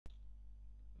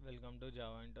Welcome to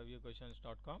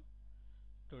javainterviewquestions.com.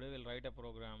 Today we'll write a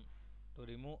program to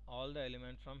remove all the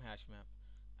elements from Hashmap.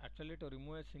 Actually, to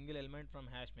remove a single element from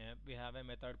Hashmap, we have a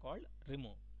method called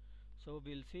remove. So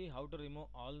we'll see how to remove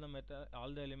all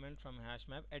the elements from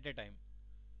Hashmap at a time.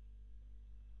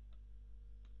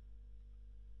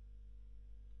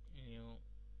 New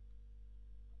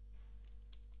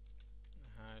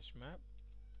Hashmap,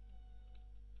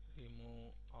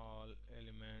 remove all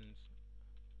elements,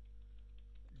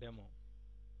 demo.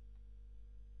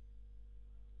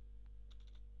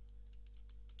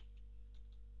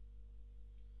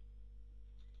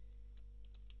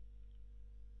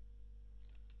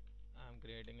 I'm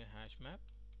creating a hash map.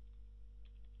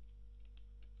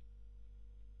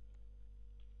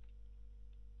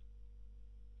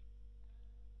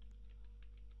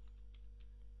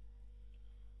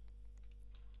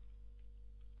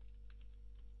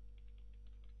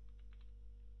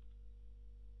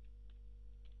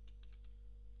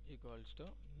 Equals to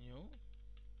new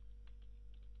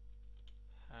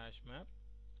hash map.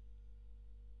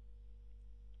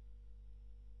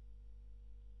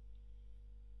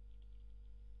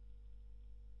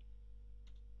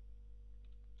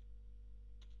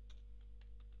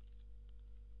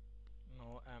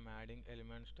 Now I'm adding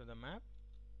elements to the map.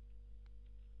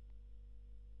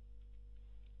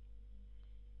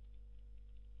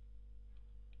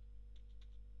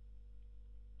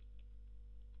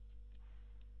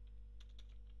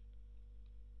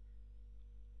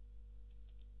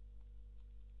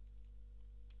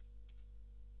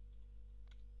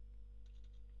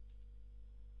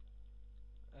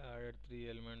 Added 3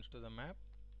 elements to the map.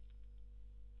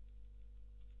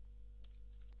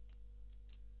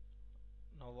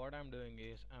 Now what I'm doing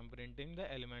is I'm printing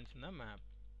the elements in the map.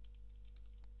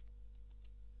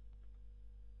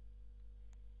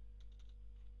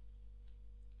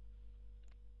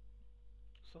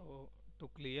 So to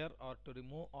clear or to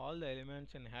remove all the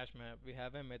elements in hash map, we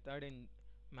have a method in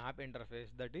map interface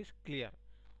that is clear.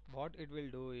 What it will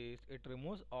do is it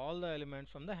removes all the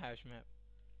elements from the hash map.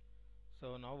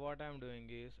 So now what I'm doing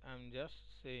is I'm just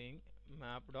saying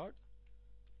map dot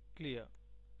clear.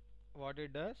 What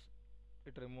it does,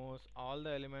 it removes all the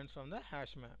elements from the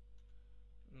hash map.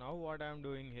 Now what I am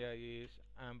doing here is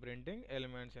I am printing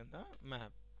elements in the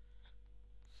map.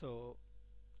 So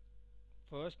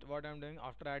first what I am doing,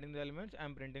 after adding the elements I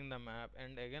am printing the map,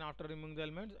 and again after removing the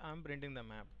elements I am printing the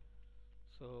map.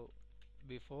 So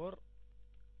before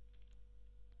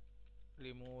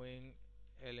removing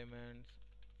elements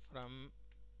from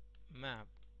map,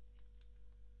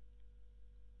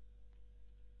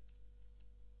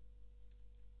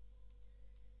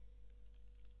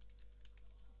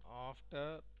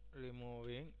 after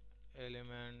removing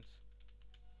elements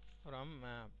from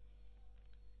map,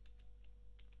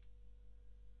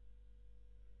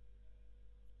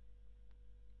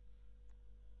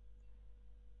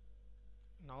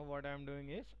 now what I am doing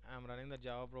is I am running the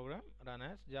Java program, run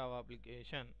as Java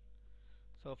application.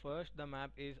 So first the map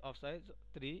is of size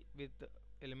 3 with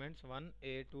elements 1,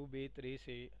 A, 2, B, 3,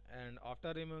 C, and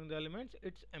after removing the elements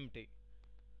it's empty.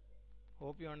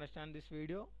 Hope you understand this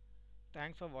video.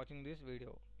 Thanks for watching this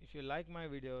video. If you like my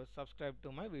videos, subscribe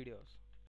to my videos.